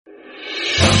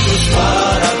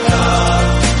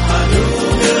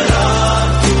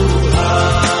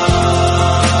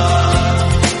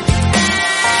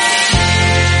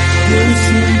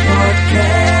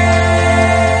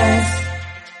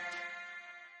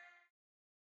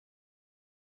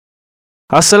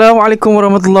Assalamualaikum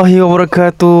warahmatullahi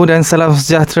wabarakatuh dan salam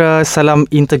sejahtera, salam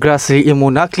integrasi ilmu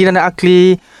nakli dan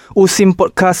akli. USIM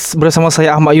Podcast bersama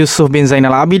saya Ahmad Yussuf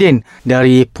Zainal Abidin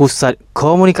dari Pusat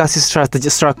Komunikasi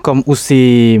Strategik Strakom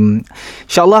USIM.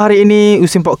 InsyaAllah hari ini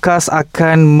USIM Podcast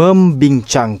akan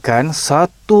membincangkan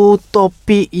satu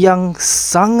topik yang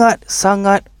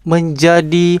sangat-sangat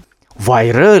menjadi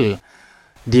viral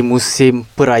di musim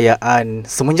perayaan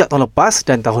semenjak tahun lepas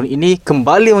dan tahun ini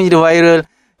kembali menjadi viral,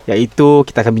 iaitu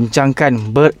kita akan bincangkan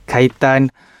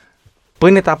berkaitan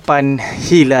penetapan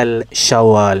Hilal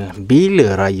Syawal.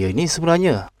 Bila raya ni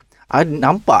sebenarnya?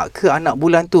 Nampak ke anak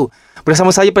bulan tu?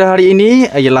 Bersama saya pada hari ini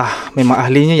ialah memang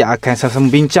ahlinya yang akan sama-sama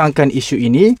membincangkan isu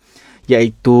ini,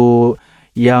 iaitu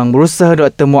yang berusaha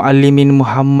Dr. Mualimin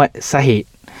Mochammad Sahid.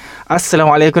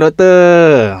 Assalamualaikum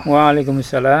Doktor.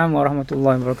 Waalaikumsalam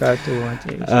warahmatullahi wabarakatuh.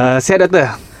 Sihat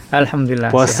Doktor?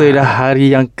 Alhamdulillah. Puasa dah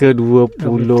hari yang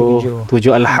ke-27.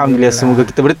 Alhamdulillah. Semoga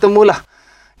kita bertemulah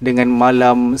dengan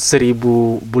malam 1000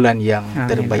 bulan yang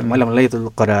terbaik. Malam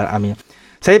Lailatul Qadar. Amin.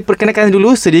 Saya perkenalkan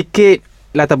dulu sedikit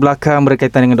latar belakang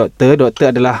berkaitan dengan Doktor.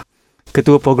 Doktor adalah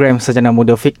Ketua Program Sarjana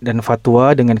Muda Fiqh dan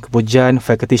Fatwa dengan Kepujian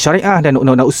Fakulti Syariah dan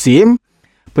Undang-undang USIM.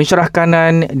 Pensyarah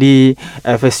kanan di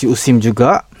FSU USIM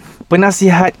juga.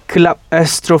 Penasihat Kelab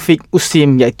Astrofik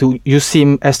USIM iaitu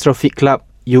USIM Astrofik Club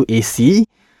UAC.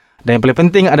 Dan yang paling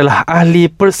penting adalah ahli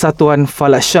Persatuan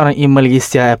Falak Syariah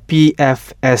Malaysia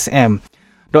PFSM.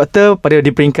 Doktor pada di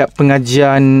peringkat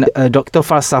pengajian Doktor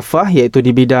Falsafah iaitu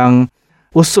di bidang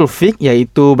usul fiqh,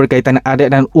 iaitu berkaitan adat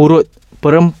dan uruf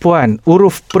perempuan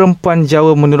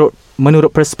Jawa menurut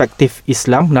perspektif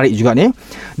Islam. Menarik juga ni.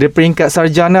 Di peringkat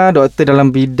sarjana Doktor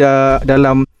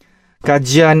dalam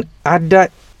kajian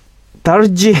adat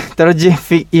Tarjih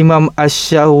fiqh Imam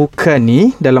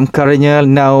Ash-Shawkani dalam karyanya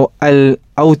Naw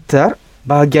al-Autar,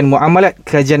 bahagian muamalat,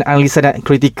 kajian analisa dan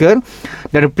kritikal.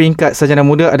 Dan peringkat sarjana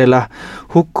muda adalah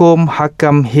hukum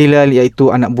hakam hilal, iaitu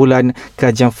anak bulan,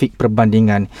 kajian fiqh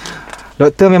perbandingan.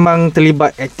 Doktor memang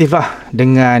terlibat aktiflah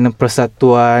dengan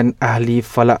Persatuan Ahli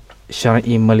Falak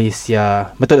Syariah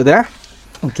Malaysia. Betul Doktor?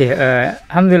 Okey,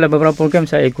 alhamdulillah beberapa program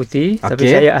saya ikuti, tapi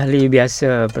saya ahli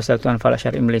biasa Persatuan Falak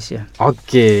Syariah Malaysia.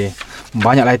 Okey.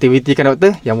 Banyaklah aktiviti kan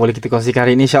Doktor yang boleh kita kongsikan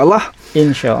hari ini, insya-Allah.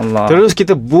 Insya-Allah. Terus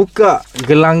kita buka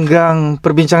gelanggang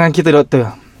perbincangan kita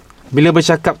Doktor. Bila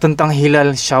bercakap tentang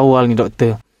Hilal Syawal ni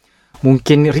Doktor,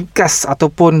 mungkin ringkas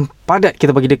ataupun padat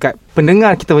kita bagi dekat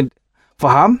pendengar kita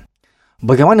faham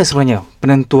bagaimana sebenarnya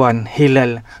penentuan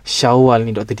Hilal Syawal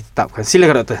ni Doktor ditetapkan.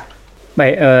 Silakan Doktor.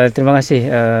 Baik, terima kasih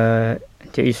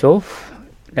Encik Yusof,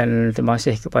 dan terima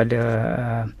kasih kepada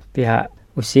pihak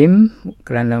USIM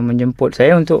kerana menjemput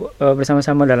saya untuk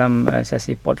bersama-sama dalam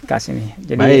sesi podcast ini.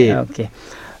 Jadi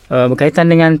berkaitan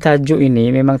dengan tajuk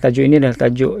ini, memang tajuk ini adalah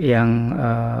tajuk yang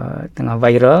tengah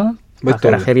viral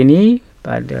akhir-akhir ini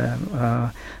pada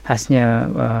khasnya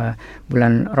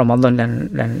bulan Ramadan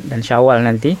dan Syawal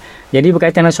nanti. Jadi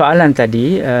berkaitan dengan soalan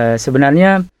tadi,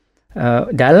 sebenarnya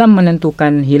dalam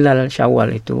menentukan Hilal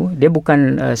Syawal itu, dia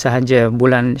bukan sahaja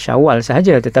bulan Syawal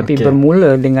sahaja, tetapi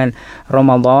bermula dengan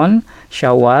Ramadan,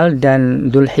 Syawal dan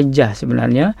Dzulhijjah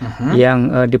sebenarnya yang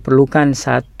diperlukan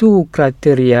satu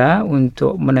kriteria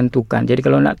untuk menentukan. Jadi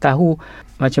kalau nak tahu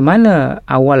macam mana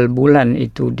awal bulan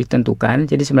itu ditentukan,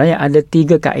 jadi sebenarnya ada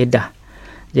 3 kaedah.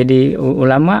 Jadi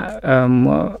ulama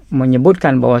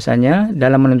menyebutkan bahawasanya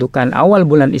dalam menentukan awal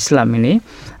bulan Islam ini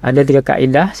ada 3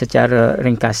 kaedah secara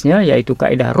ringkasnya, iaitu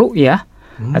kaedah ru'yah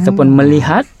ataupun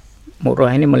melihat,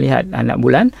 ru'yah ini melihat anak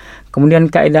bulan, kemudian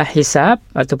kaedah hisab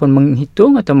ataupun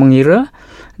menghitung atau mengira,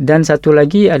 dan satu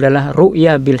lagi adalah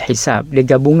ru'yah bil hisab,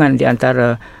 dia gabungan di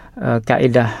antara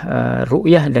kaedah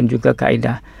ru'yah dan juga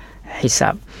kaedah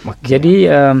hisab. Jadi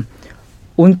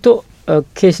untuk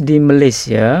kes di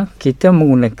Malaysia, kita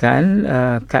menggunakan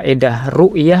kaedah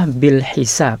ru'yah bil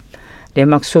hisab.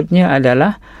 Dan maksudnya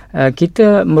adalah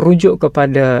kita merujuk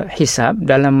kepada hisab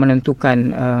dalam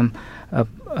menentukan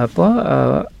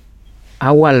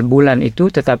awal bulan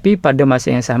itu, tetapi pada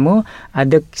masa yang sama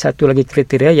ada satu lagi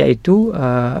kriteria, iaitu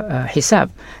hisab.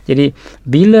 Jadi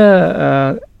bila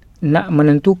nak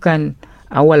menentukan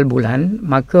awal bulan,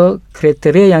 maka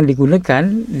kriteria yang digunakan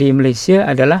di Malaysia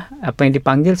adalah apa yang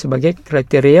dipanggil sebagai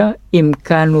kriteria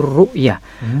imkanur ru'yah,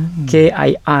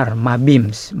 KIR,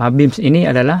 MABIMS. MABIMS ini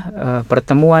adalah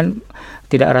pertemuan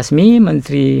tidak rasmi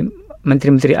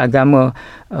menteri-menteri agama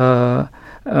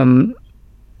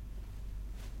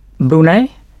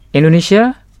Brunei,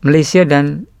 Indonesia, Malaysia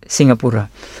dan Singapura.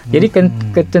 Jadi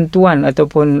ketentuan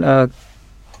ataupun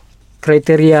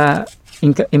kriteria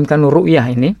imkanur ru'yah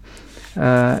ini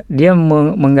dia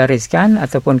menggariskan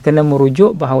ataupun kena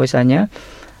merujuk bahawasanya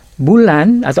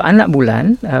bulan atau anak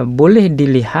bulan boleh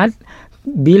dilihat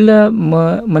bila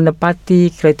menepati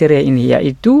kriteria ini,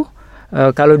 iaitu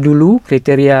kalau dulu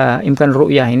kriteria imkan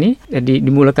ru'yah ini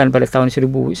dimulakan pada tahun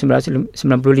 1995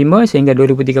 sehingga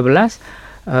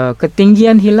 2013,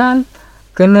 ketinggian hilal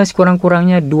kena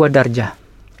sekurang-kurangnya 2 darjah.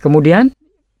 Kemudian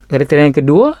kriteria yang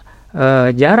kedua,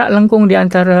 jarak lengkung di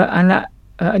antara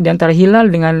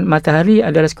hilal dengan matahari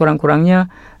adalah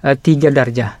sekurang-kurangnya 3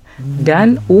 darjah.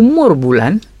 Dan umur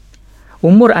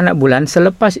anak bulan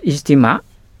selepas ijtima',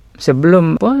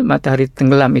 sebelum matahari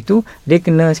tenggelam itu, dia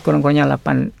kena sekurang-kurangnya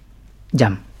 8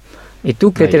 jam.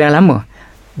 Itu kriteria lama.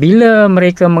 Bila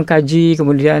mereka mengkaji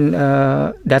kemudian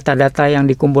data-data yang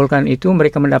dikumpulkan itu,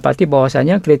 mereka mendapati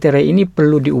bahawasanya kriteria ini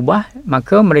perlu diubah,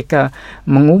 maka mereka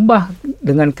mengubah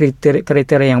dengan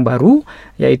kriteria yang baru,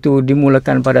 iaitu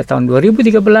dimulakan pada tahun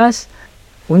 2013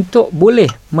 untuk boleh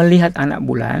melihat anak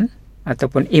bulan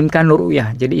ataupun imkan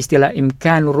ru'yah. Jadi istilah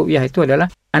imkan ru'yah itu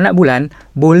adalah anak bulan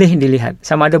boleh dilihat,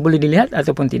 sama ada boleh dilihat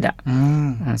ataupun tidak.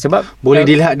 Sebab boleh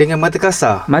dilihat dengan mata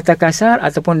kasar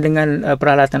ataupun dengan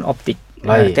peralatan optik,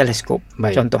 teleskop.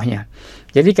 Baik. Contohnya.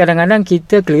 Jadi kadang-kadang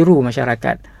kita keliru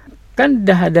masyarakat. Kan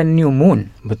dah ada new moon.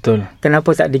 Betul.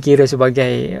 Kenapa tak dikira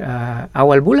sebagai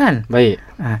awal bulan? Baik.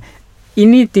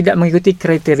 Ini tidak mengikuti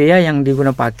kriteria yang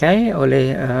digunakan pakai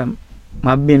oleh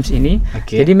Mabims ini.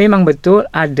 Jadi memang betul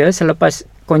ada selepas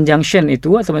conjunction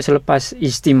itu atau selepas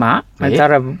ijtima'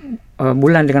 antara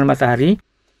bulan dengan matahari.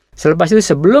 Selepas itu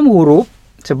sebelum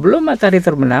matahari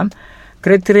terbenam,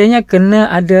 kriterianya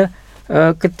kena ada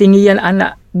ketinggian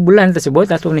anak bulan tersebut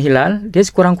atau hilal, dia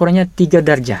sekurang-kurangnya 3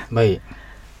 darjah. Baik.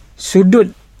 Sudut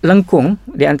lengkung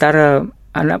di antara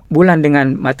anak bulan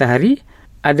dengan matahari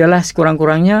adalah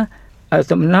sekurang-kurangnya 6,4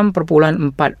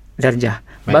 darjah.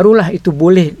 Baik. Barulah itu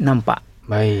boleh nampak.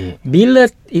 Baik. Bila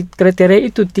kriteria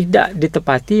itu tidak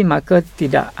ditepati, maka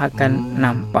tidak akan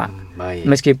nampak. Baik.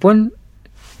 Meskipun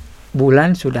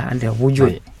bulan sudah ada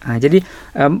wujud. Jadi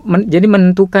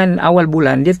menentukan awal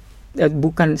bulan dia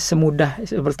bukan semudah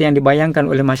seperti yang dibayangkan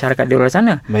oleh masyarakat di luar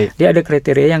sana. Baik. Dia ada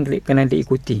kriteria yang kena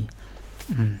diikuti.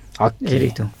 Jadi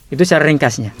itu secara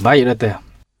ringkasnya. Baik, Doktor.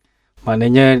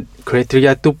 Maknanya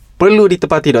kriteria itu perlu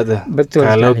ditepati, Doktor. Betul.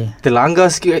 Kalau sekali. terlanggar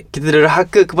sikit, kita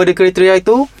derhaka kepada kriteria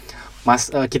itu,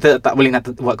 kita tak boleh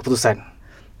nak buat keputusan.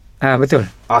 Betul.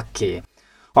 Okey,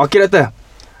 Doktor.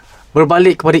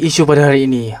 Berbalik kepada isu pada hari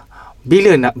ini.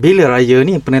 Bila raya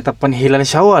ni, penetapan Hilal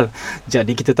Syawal.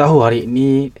 Jadi kita tahu hari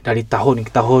ini dari tahun ke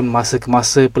tahun, masa ke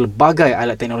masa, pelbagai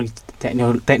alat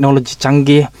teknologi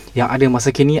canggih yang ada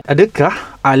masa kini.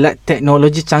 Adakah alat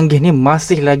teknologi canggih ni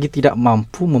masih lagi tidak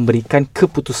mampu memberikan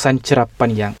keputusan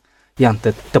cerapan yang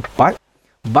tepat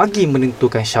bagi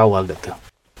menentukan Syawal, Doktor?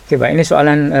 Okey, baik. Ini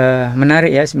soalan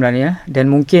menarik sebenarnya, dan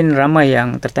mungkin ramai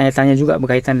yang tertanya-tanya juga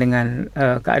berkaitan dengan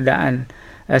keadaan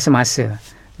semasa.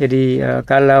 Jadi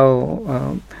kalau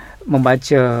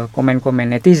membaca komen-komen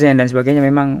netizen dan sebagainya,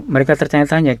 memang mereka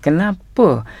tertanya-tanya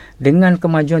kenapa dengan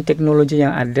kemajuan teknologi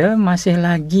yang ada masih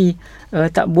lagi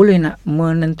tak boleh nak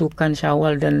menentukan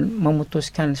Syawal dan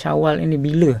memutuskan Syawal ini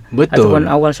bila. Betul. Ataupun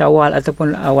awal Syawal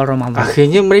ataupun awal Ramadan.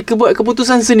 Akhirnya mereka buat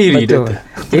keputusan sendiri. Betul.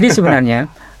 Jadi sebenarnya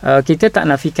kita tak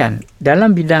nafikan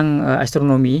dalam bidang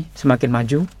astronomi semakin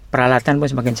maju, peralatan pun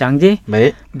semakin canggih.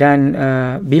 Baik. Dan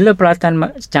bila peralatan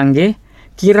canggih,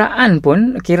 kiraan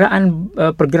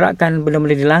pergerakan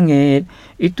benda-benda di langit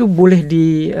itu boleh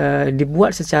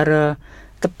dibuat secara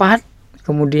tepat,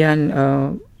 kemudian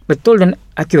betul dan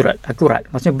akurat.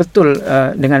 Maksudnya betul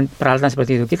dengan peralatan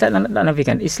seperti itu. Kita tak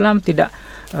nafikan Islam tidak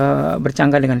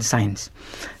bercanggah dengan sains.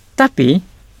 Tapi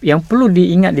yang perlu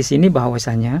diingat di sini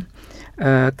bahawasanya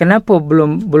kenapa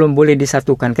belum boleh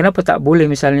disatukan? Kenapa tak boleh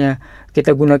misalnya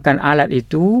kita gunakan alat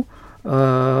itu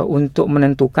untuk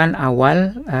menentukan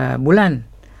awal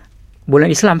bulan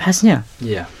Islam khasnya?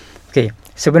 Ya. Okey,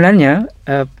 sebenarnya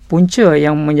punca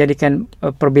yang menjadikan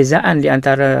perbezaan di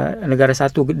antara negara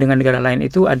satu dengan negara lain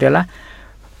itu adalah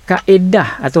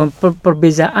kaedah atau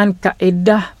perbezaan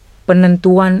kaedah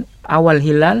penentuan awal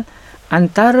hilal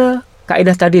antara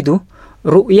kaedah tadi tu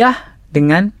ru'yah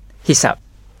dengan hisab.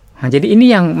 Jadi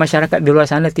ini yang masyarakat di luar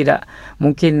sana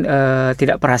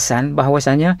tidak perasan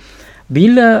bahawasanya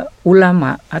bila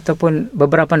ulama ataupun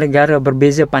beberapa negara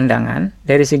berbeza pandangan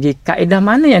dari segi kaedah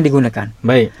mana yang digunakan.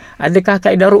 Baik. Adakah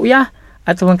kaedah ru'yah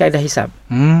ataupun kaedah hisab?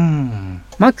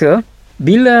 Maka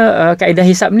bila kaedah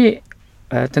hisab ni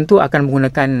tentu akan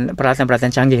menggunakan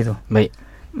peralatan-peralatan canggih itu. Baik.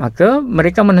 Maka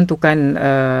mereka menentukan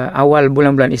awal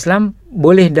bulan-bulan Islam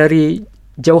boleh dari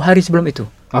jauh hari sebelum itu.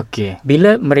 Okey.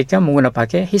 Bila mereka menggunakan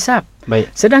pakai hisab.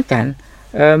 Baik. Sedangkan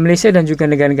Malaysia dan juga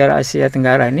negara-negara Asia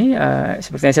Tenggara ini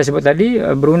seperti yang saya sebut tadi,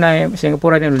 Brunei,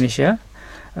 Singapura dan Indonesia,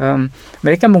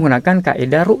 mereka menggunakan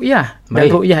kaedah ru'yah. Dan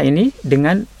ru'yah ini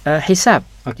dengan hisab.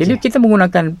 Jadi kita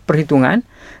menggunakan perhitungan,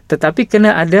 tetapi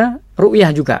kena ada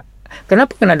ru'yah juga.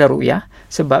 Kenapa kena ada ru'yah?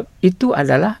 Sebab itu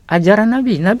adalah ajaran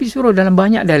Nabi. Nabi suruh dalam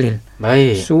banyak dalil.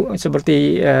 Baik.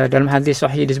 Seperti dalam hadis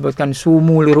sahih disebutkan,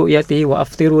 sumu li ru'yatihi wa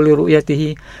aftiru li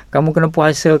ru'yatihi. Kamu kena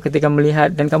puasa ketika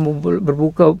melihat, dan kamu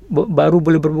berbuka baru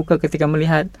boleh berbuka ketika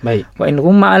melihat. Baik. Wa in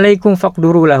ghumma alaikum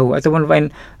faqduru lahu, ataupun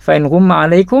fa in ghumma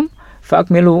alaikum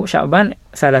fa'akmilu sya'ban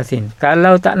 30.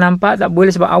 Kalau tak nampak, tak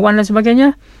boleh sebab awan dan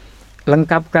sebagainya,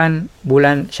 lengkapkan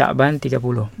bulan Sya'ban 30.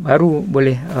 Baru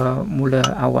boleh mula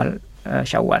awal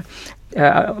Syawal.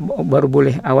 Baru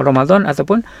boleh awal Ramadan,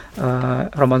 ataupun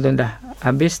Ramadan dah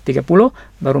habis 30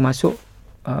 baru masuk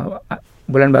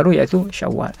bulan baru, iaitu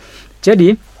Syawal.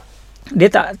 Jadi dia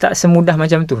tak semudah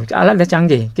macam tu. Alat dah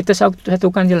canggih. Kita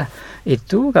satukan je lah.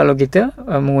 Itu kalau kita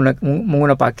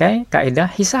menggunakan pakai kaedah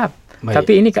hisab. Baik.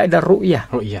 Tapi ini kaedah ru'yah.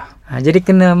 Jadi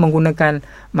kena menggunakan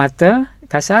mata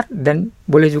kasar dan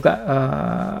boleh juga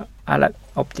alat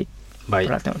optik.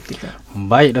 Peralatan optika.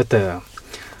 Baik, Doktor.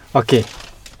 Okey.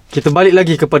 Kita balik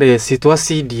lagi kepada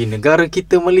situasi di negara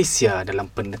kita, Malaysia,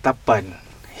 dalam penetapan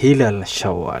Hilal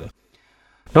Syawal.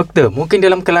 Doktor, mungkin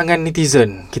dalam kalangan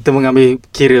netizen, kita mengambil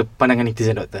kira pandangan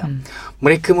netizen, Doktor.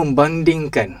 Mereka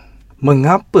membandingkan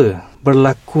mengapa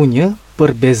berlakunya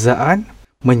perbezaan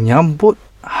menyambut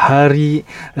Hari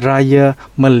Raya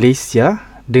Malaysia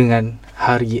dengan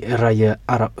Hari Raya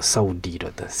Arab Saudi,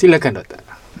 Doktor. Silakan, Doktor.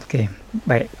 Okey,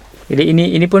 baik. Jadi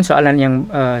ini pun soalan yang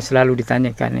selalu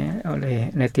ditanyakan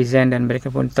oleh netizen, dan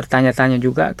mereka pun tertanya-tanya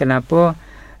juga kenapa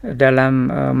dalam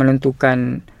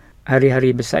menentukan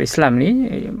hari-hari besar Islam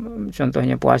ni,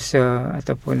 contohnya puasa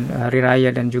ataupun hari raya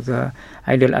dan juga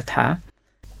Aidil Adha,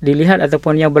 dilihat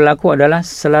ataupun yang berlaku adalah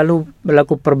selalu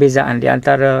berlaku perbezaan di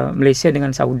antara Malaysia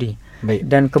dengan Saudi. Baik.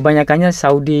 Dan kebanyakannya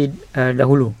Saudi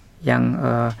dahulu yang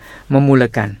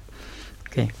memulakan.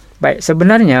 Okey. Baik,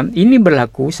 sebenarnya ini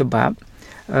berlaku sebab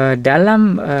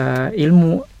dalam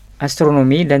ilmu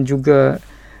astronomi dan juga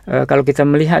kalau kita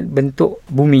melihat bentuk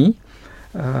bumi,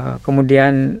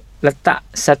 kemudian letak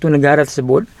satu negara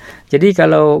tersebut. Jadi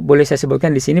kalau boleh saya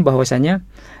sebutkan di sini bahawasanya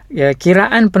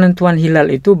kiraan penentuan hilal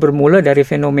itu bermula dari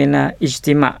fenomena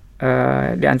ijtima'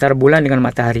 di antara bulan dengan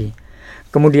matahari.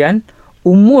 Kemudian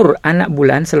umur anak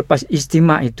bulan selepas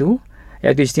ijtima' itu,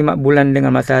 iaitu ijtima' bulan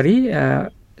dengan matahari,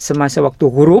 semasa waktu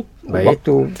ghurub,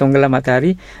 waktu tenggelam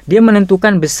matahari, dia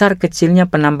menentukan besar kecilnya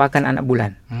penampakan anak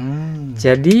bulan.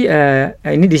 Jadi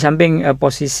ini di samping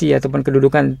posisi ataupun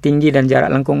kedudukan tinggi dan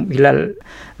jarak lengkung hilal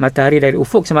matahari dari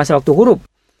ufuk semasa waktu ghurub.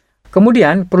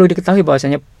 Kemudian perlu diketahui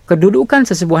bahwasanya kedudukan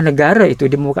sesebuah negara itu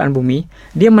di permukaan bumi,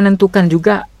 dia menentukan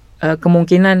juga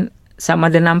kemungkinan sama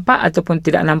ada nampak ataupun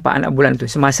tidak nampak anak bulan itu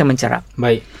semasa mencerap.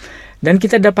 Baik. Dan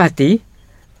kita dapati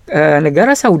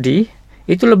negara Saudi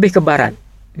itu lebih ke barat.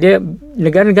 Dia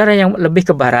negara-negara yang lebih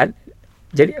ke barat,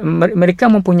 jadi mereka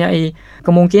mempunyai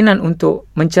kemungkinan untuk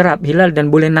mencerap hilal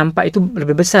dan boleh nampak itu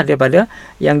lebih besar daripada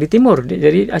yang di timur.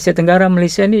 Jadi Asia Tenggara,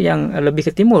 Malaysia ni yang lebih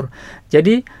ke timur.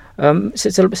 Jadi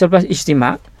selepas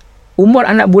ijtima', umur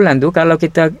anak bulan tu, kalau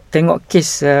kita tengok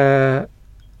kes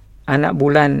anak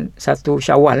bulan 1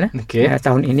 Syawal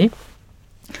tahun ini,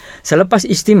 selepas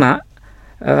ijtima'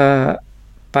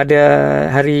 pada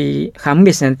hari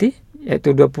Khamis nanti,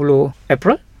 iaitu 20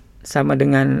 April sama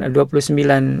dengan 29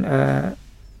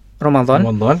 Ramadan.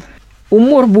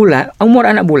 Umur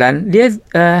anak bulan dia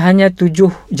hanya 7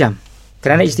 jam.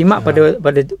 Kerana ijtima'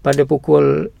 pada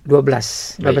pukul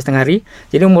 12 tengah hari.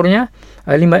 Jadi umurnya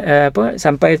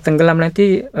sampai tenggelam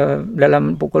nanti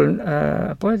dalam pukul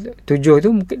 7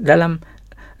 itu mungkin dalam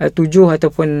 7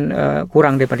 ataupun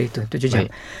kurang daripada itu, 7 jam.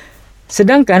 Baik.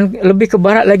 Sedangkan lebih ke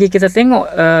barat lagi kita tengok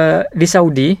di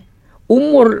Saudi,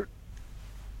 umur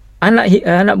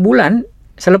anak bulan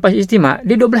selepas ijtima'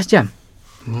 dia 12 jam.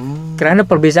 Kerana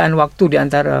perbezaan waktu di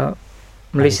antara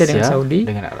Malaysia dengan Saudi,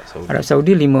 Arab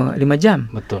Saudi 5 jam.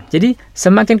 Betul. Jadi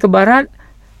semakin ke barat,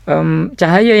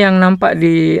 cahaya yang nampak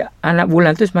di anak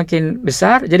bulan itu semakin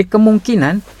besar. Jadi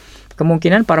kemungkinan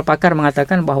para pakar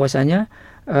mengatakan bahawasanya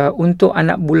untuk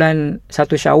anak bulan 1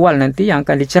 Syawal nanti yang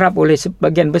akan dicerap oleh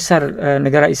sebagian besar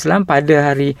negara Islam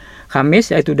pada hari Khamis,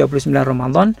 iaitu 29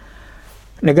 Ramadan,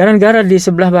 negara-negara di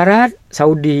sebelah barat,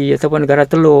 Saudi ataupun negara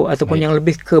teluk ataupun yang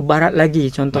lebih ke barat lagi,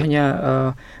 contohnya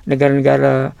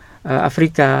negara-negara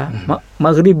Afrika,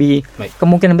 Maghribi,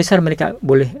 kemungkinan besar mereka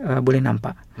boleh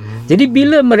nampak. Jadi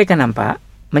bila mereka nampak,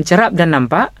 mencerap dan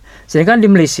nampak, sedangkan di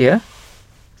Malaysia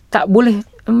tak boleh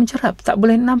mencerap, tak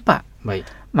boleh nampak. Baik.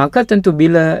 Maka tentu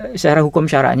bila secara hukum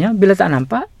syaraknya, bila tak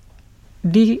nampak,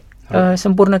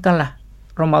 disempurnakanlah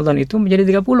Ramadan itu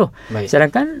menjadi 30. Baik.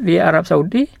 Sedangkan di Arab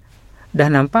Saudi dah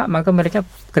nampak, maka mereka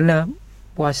kena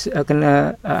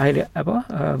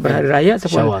berhari raya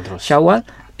ataupun Syawal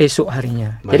esok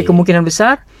harinya. Baik. Jadi kemungkinan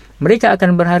besar mereka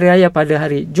akan berhari raya pada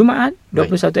hari Jumaat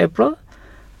 21 April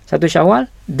 1 Syawal,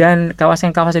 dan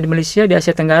kawasan-kawasan di Malaysia, di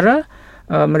Asia Tenggara,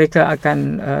 mereka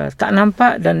akan tak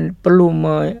nampak dan perlu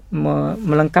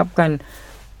melengkapkan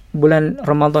bulan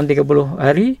Ramadan 30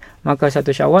 hari, maka 1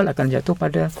 Syawal akan jatuh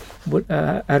pada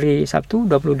hari Sabtu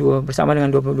 22 bersama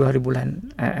dengan 22 hari bulan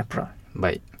April.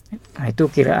 Baik. Itu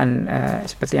kiraan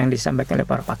seperti yang disampaikan oleh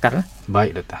para pakar.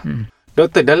 Baik, Doktor.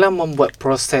 Doktor, dalam membuat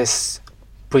proses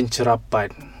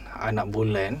pencerapan anak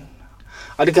bulan,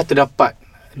 adakah terdapat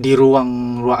di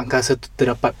ruang angkasa itu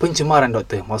terdapat pencemaran,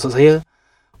 Doktor? Maksud saya,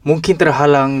 mungkin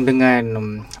terhalang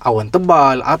dengan awan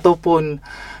tebal ataupun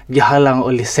dihalang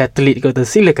oleh satelit, Doktor.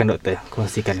 Silakan, Doktor,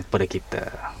 kongsikan kepada kita.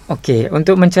 Okey,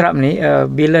 untuk mencerap ni,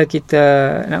 bila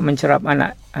kita nak mencerap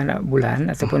anak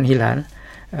bulan ataupun hilal,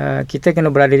 kita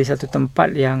kena berada di satu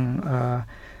tempat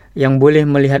yang boleh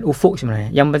melihat ufuk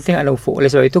sebenarnya. Yang penting adalah ufuk. Oleh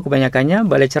sebab itu, kebanyakannya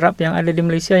balai cerap yang ada di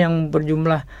Malaysia yang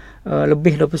berjumlah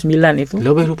lebih 29 itu.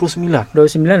 Lebih 29?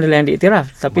 29 adalah yang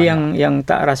diiktiraf. Tapi yang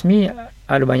tak rasmi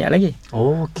ada banyak lagi.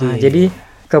 Okey. Jadi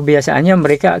kebiasaannya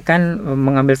mereka akan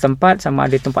mengambil tempat, sama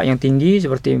ada tempat yang tinggi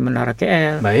seperti Menara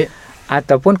KL. Baik.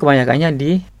 Ataupun kebanyakannya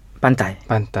di pantai.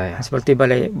 Seperti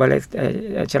balai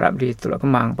cerap di Teluk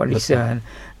Kemang, Port Dickson,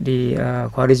 di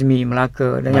Khwarizmi,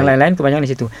 Melaka dan yang lain-lain, kebanyakan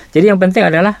di situ. Jadi yang penting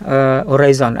adalah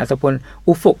horizon ataupun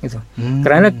ufuk itu.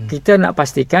 Kerana kita nak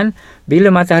pastikan bila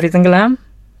matahari tenggelam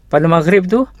pada maghrib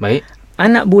tu,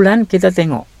 anak bulan kita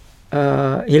tengok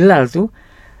hilal tu,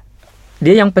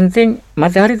 dia yang penting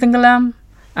matahari tenggelam,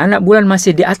 anak bulan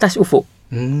masih di atas ufuk.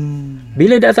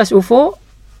 Bila di atas ufuk,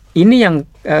 ini yang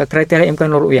kriteria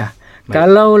imkanur ru'yah.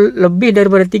 Kalau lebih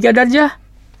daripada 3 darjah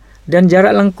dan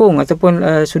jarak lengkung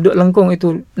ataupun sudut lengkung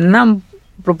itu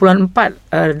 6.4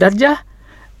 darjah,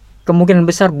 kemungkinan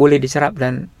besar boleh dicerap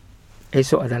dan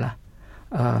esok adalah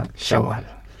Syawal.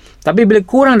 Tapi bila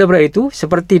kurang daripada itu,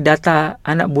 seperti data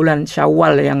anak bulan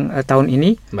Syawal yang tahun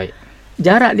ini,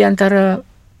 jarak di antara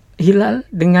hilal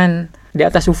dengan di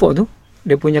atas ufuk tu,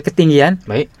 dia punya ketinggian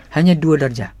hanya 2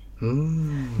 darjah.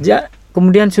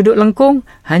 Kemudian sudut lengkung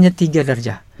hanya 3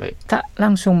 darjah. Tak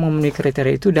langsung memenuhi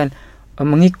kriteria itu, dan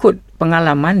mengikut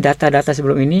pengalaman data-data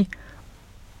sebelum ini,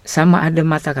 sama ada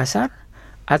mata kasar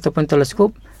ataupun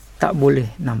teleskop tak boleh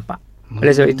nampak.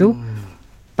 Oleh sebab itu,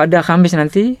 pada Khamis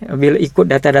nanti, bila ikut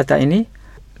data-data ini,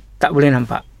 tak boleh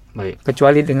nampak.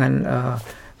 Kecuali dengan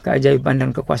keajaiban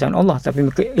dan kekuasaan Allah. Tapi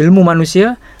ilmu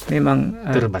manusia memang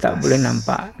tak boleh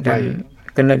nampak dan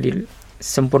kena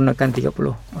disempurnakan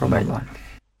 30 Ramadan.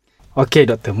 Okey,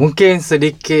 Doktor. Mungkin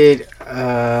sedikit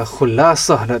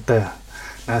khulasah, Doktor.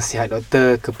 Nasihat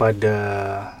Doktor kepada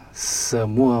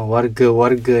semua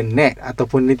warga-warga net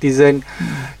ataupun netizen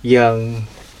yang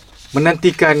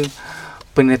menantikan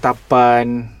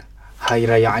penetapan Hari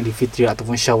Raya Aidilfitri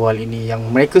ataupun Syawal ini, yang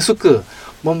mereka suka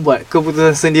membuat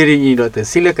keputusan sendiri ini, Doktor.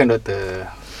 Silakan, Doktor.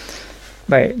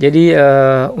 Baik, jadi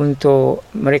untuk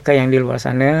mereka yang di luar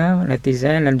sana,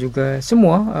 netizen dan juga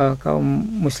semua kaum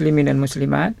muslimin dan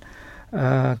muslimat,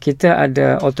 kita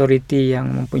ada autoriti yang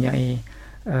mempunyai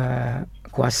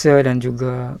kuasa dan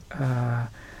juga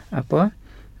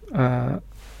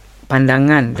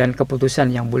pandangan dan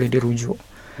keputusan yang boleh dirujuk.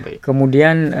 Baik.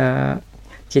 Kemudian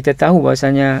kita tahu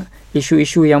bahasanya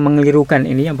isu-isu yang mengelirukan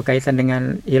ini yang berkaitan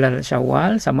dengan Hilal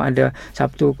Syawal, sama ada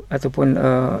Sabtu ataupun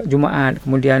Jumaat,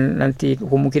 kemudian nanti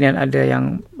kemungkinan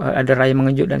ada raya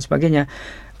mengejut dan sebagainya.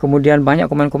 Kemudian banyak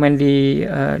komen-komen di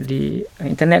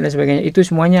internet dan sebagainya. Itu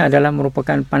semuanya adalah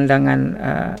merupakan pandangan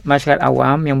masyarakat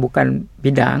awam yang bukan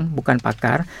bidang, bukan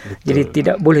pakar. Betul. Jadi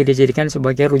tidak boleh dijadikan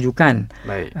sebagai rujukan.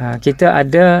 Kita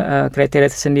ada kriteria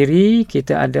tersendiri,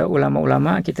 kita ada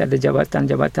ulama-ulama, kita ada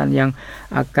jabatan-jabatan yang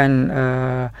akan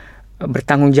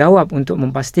bertanggungjawab untuk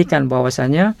memastikan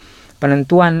bahawasanya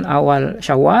penentuan awal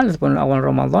Syawal ataupun awal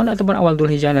Ramadan ataupun awal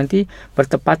Dzulhijjah nanti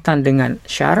bertepatan dengan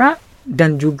syarak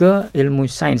dan juga ilmu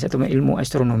sains atau ilmu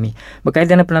astronomi.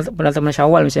 Berkaitan dengan penetapan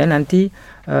Syawal misalnya nanti,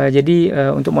 jadi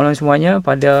untuk malam semuanya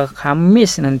pada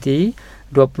Khamis nanti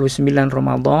 29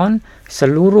 Ramadan,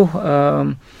 seluruh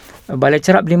balai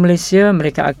cerap di Malaysia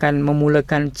mereka akan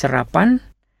memulakan cerapan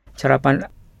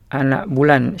anak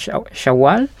bulan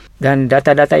Syawal, dan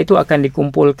data-data itu akan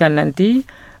dikumpulkan nanti,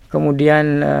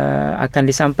 kemudian akan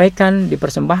disampaikan,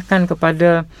 dipersembahkan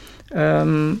kepada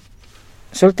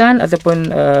Sultan ataupun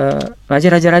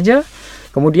raja-raja-raja.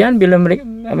 Kemudian bila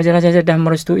raja-raja dah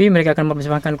merestui, mereka akan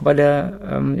mempersembahkan kepada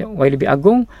YLB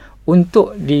Agung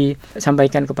untuk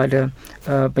disampaikan kepada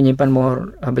penyimpan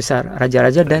mohor besar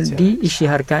raja-raja dan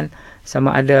diisytiharkan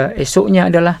sama ada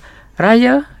esoknya adalah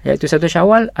Raya iaitu 1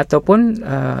 Syawal ataupun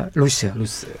lusa.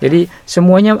 Jadi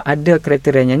semuanya ada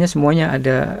kriterianya, semuanya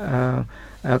ada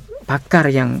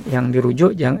pakar yang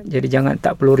dirujuk. Jadi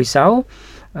tak perlu risau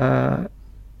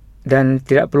dan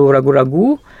tidak perlu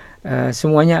ragu-ragu.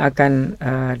 Semuanya akan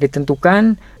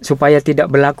ditentukan supaya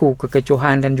tidak berlaku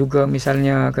kekecohan dan juga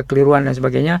misalnya kekeliruan dan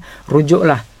sebagainya.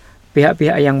 Rujuklah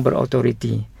pihak-pihak yang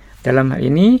berautoriti. Dalam hal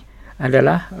ini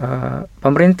adalah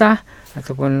pemerintah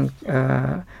ataupun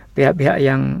pihak-pihak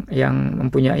yang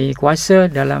mempunyai kuasa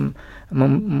dalam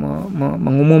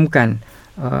mengumumkan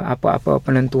apa-apa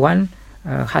penentuan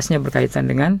khasnya berkaitan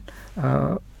dengan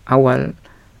awal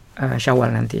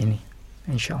Syawal nanti ini,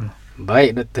 insya-Allah.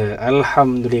 Baik Doktor,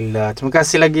 alhamdulillah. Terima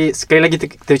kasih sekali lagi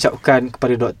kita ucapkan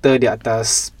kepada Doktor di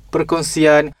atas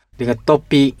perkongsian dengan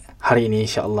topik hari ini,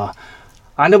 insya-Allah.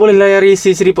 Anda boleh layari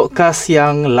siri podcast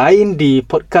yang lain di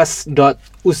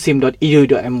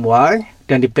podcast.usim.edu.my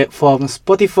dan di platform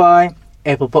Spotify,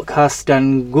 Apple Podcast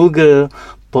dan Google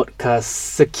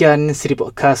Podcast. Sekian siri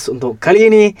podcast untuk kali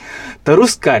ini.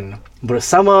 Teruskan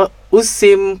bersama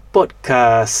USIM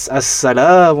Podcast.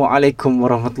 Assalamualaikum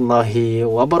warahmatullahi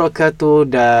wabarakatuh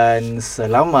dan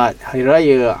selamat Hari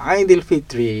Raya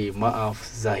Aidilfitri. Maaf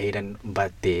zahir dan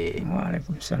batin.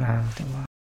 Waalaikumsalam.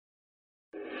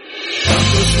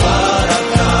 Suara